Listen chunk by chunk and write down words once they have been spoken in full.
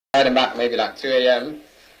riding back maybe like 2 a.m.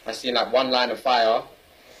 I seen like one line of fire.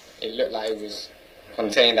 It looked like it was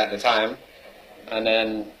contained at the time. And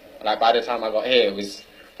then like by the time I got here, it was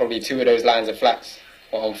probably 2 of those lines of flats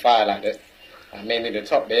were on fire like that. Mainly the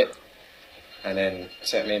top bit. And then it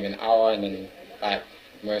took maybe an hour, and then like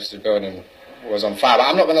most of the building was on fire. But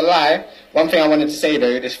I'm not gonna lie, one thing I wanted to say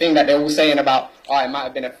though, this thing that they're all saying about, oh, it might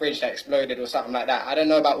have been a fridge that exploded or something like that. I don't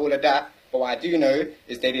know about all of that, but what I do know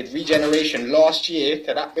is they did regeneration last year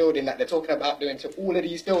to that building that they're talking about doing to all of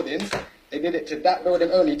these buildings. They did it to that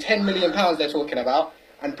building only, £10 million they're talking about,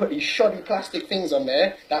 and put these shoddy plastic things on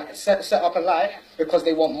there that set up a light because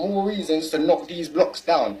they want more reasons to knock these blocks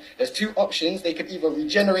down. There's two options. They could either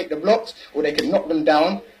regenerate the blocks or they could knock them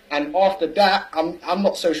down. And after that, I'm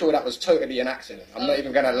not so sure that was totally an accident. I'm not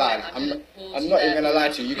even gonna lie. I'm not even gonna lie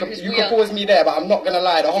to you. You can pause me there, but I'm not gonna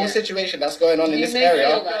lie. The whole situation that's going on in this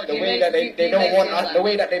area, the way that they don't want us, the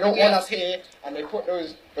way that they don't want us here, and they put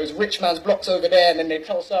those rich man's blocks over there, and then they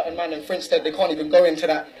tell certain man in Frinstead they can't even go into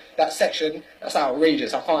that section. That's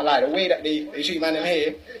outrageous. I can't lie. The way that they treat man in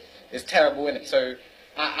here is terrible, innit? So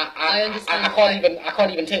I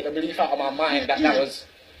can't even take the belief out of my mind that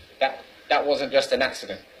that wasn't just an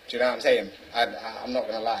accident. Do you know what I'm saying? I'm not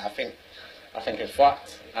gonna lie. I think it's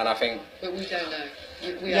fucked, and I think. But we don't know.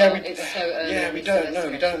 It's so early. Yeah, we don't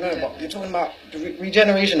know. But you're talking about the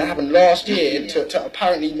regeneration that happened last year to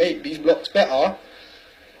apparently make these blocks better,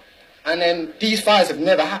 and then these fires have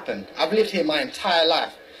never happened. I've lived here my entire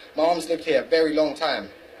life. My mum's lived here a very long time,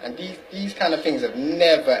 and these kind of things have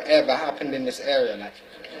never ever happened in this area. Like,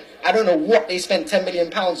 I don't know what they spent £10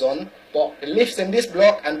 million on. But the lifts in this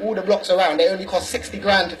block and all the blocks around, they only cost 60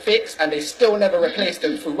 grand to fix, and they still never replaced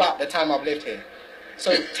them throughout the time I've lived here.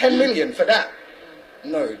 So 10 million for that?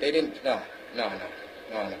 No, they didn't. No.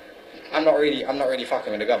 I'm not really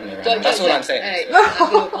fucking with the government. Right? That's all I'm saying. Hey, I'm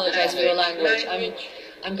going to apologise for your language.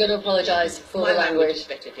 I'm going to apologise for the language.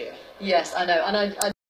 Better here. Yes, I know, and I